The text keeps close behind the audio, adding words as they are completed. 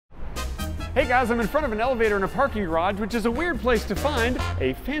Hey guys, I'm in front of an elevator in a parking garage, which is a weird place to find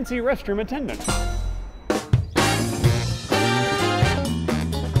a fancy restroom attendant.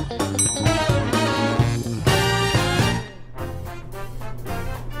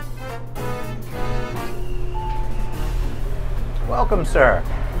 Welcome, sir.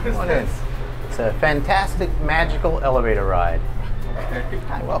 Come on in. It's a fantastic, magical elevator ride.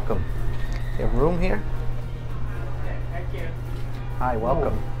 Hi, welcome. You have room here? Thank you. Hi,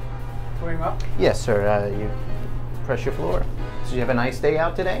 welcome. Going up? Yes, sir. You press your floor. Did you have a nice day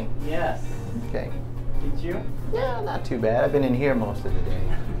out today? Yes. Okay. Did you? Yeah, not too bad. I've been in here most of the day.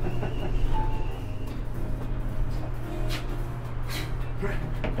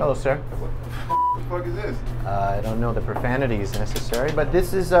 Hello, sir. What the fuck is this? I don't know the profanities necessary, but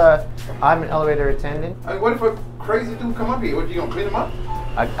this is, I'm an elevator attendant. I mean, what if a crazy dude come up here? What, you gonna clean him up?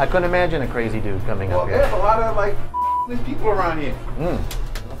 I couldn't imagine a crazy dude coming up here. There's a lot of, like, people around here.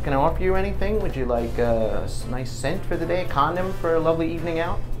 Can I offer you anything? Would you like a nice scent for the day? A condom for a lovely evening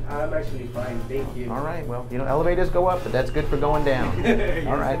out? I'm actually fine, thank you. All right, well, you know, elevators go up, but that's good for going down. Yes,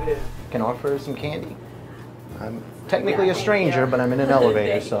 all right. it is. Can I offer some candy? I'm technically a stranger, but I'm in an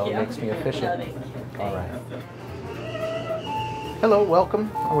elevator, so it makes me official. All right. Hello, welcome.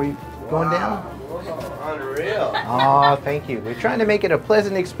 Are we going down? Unreal. Oh, thank you. We're trying to make it a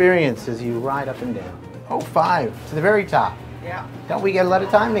pleasant experience as you ride up and down. Oh, 5 to the very top. Yeah. Don't we get a lot of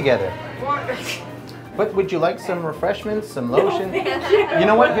time together? What? But would you like some refreshments, some lotion? You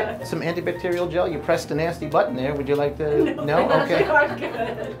know what? Here, some antibacterial gel. You pressed a nasty button there. Would you like to? No?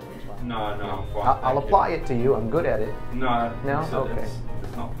 Okay. No. I'll apply it to you. I'm good at it. No. No? Okay.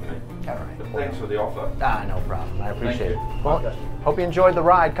 It's not for me. All right. But thanks for the offer. Ah, no problem. I appreciate it. you. Well, hope you enjoyed the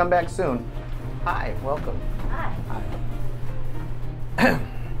ride. Come back soon. Hi, welcome. Hi. Hi.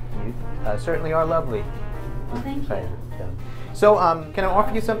 You certainly are lovely. Well, thank you. Yeah. So, can I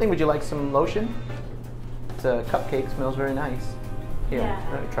offer you something? Would you like some lotion? It's a cupcake. Smells very nice. Here,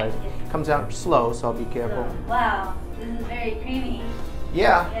 Yeah, try it. thank you. Comes out slow, so I'll be careful. So, wow, this is very creamy.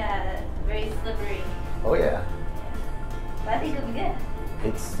 Yeah. Yeah, very slippery. Oh yeah. But I think it'll be good.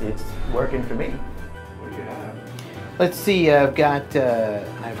 It's working for me. What do you have? Let's see. I've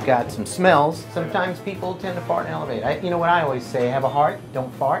got some smells. Sometimes people tend to fart in an elevator. You know what I always say? Have a heart,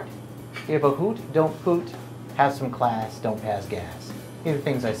 don't fart. You have a hoot, don't poot. Have some class, don't pass gas. These are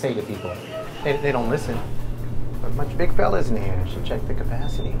things I say to people. They don't listen. But much big fellas in here. Should check the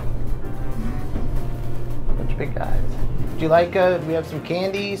capacity. Bunch of big guys. Do you like? We have some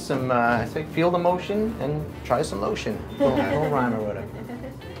candy, some. Say, feel the motion and try some lotion. Little rhyme or whatever.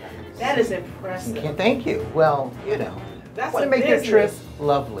 That is impressive. Thank you. Well, you know, That's want to a make your trip business.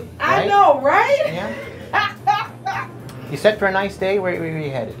 lovely. I Right? know, right? Yeah. You set for a nice day. Where are you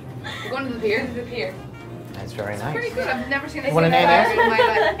headed? We're going to the pier. To the pier. That's very nice. Pretty good. I've never seen a Want an in AA? my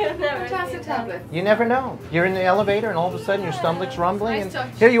life. Never Fantastic seen that. tablet. You never know. You're in the elevator, and all of a sudden your stomach's rumbling, Nice and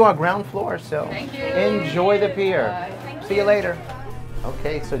touch. here you are, ground floor. So Thank you. enjoy the pier. Bye. Thank See you later.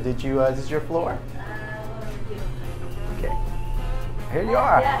 Okay. So did you? This is your floor. Okay. Here you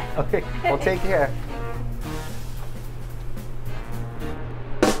are. Yeah. Okay. Well, take care.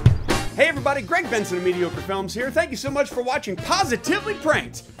 Hey everybody, Greg Benson of MediocreFilms here. Thank you so much for watching Positively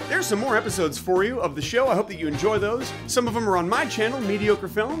Pranked. There's some more episodes for you of the show. I hope that you enjoy those. Some of them are on my channel,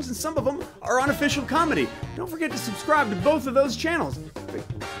 MediocreFilms, and some of them are on Official Comedy. Don't forget to subscribe to both of those channels. Wait,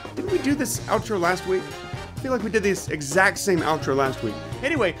 didn't we do this outro last week? I feel like we did this exact same outro last week.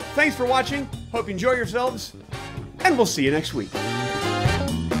 Anyway, thanks for watching. Hope you enjoy yourselves, and we'll see you next week.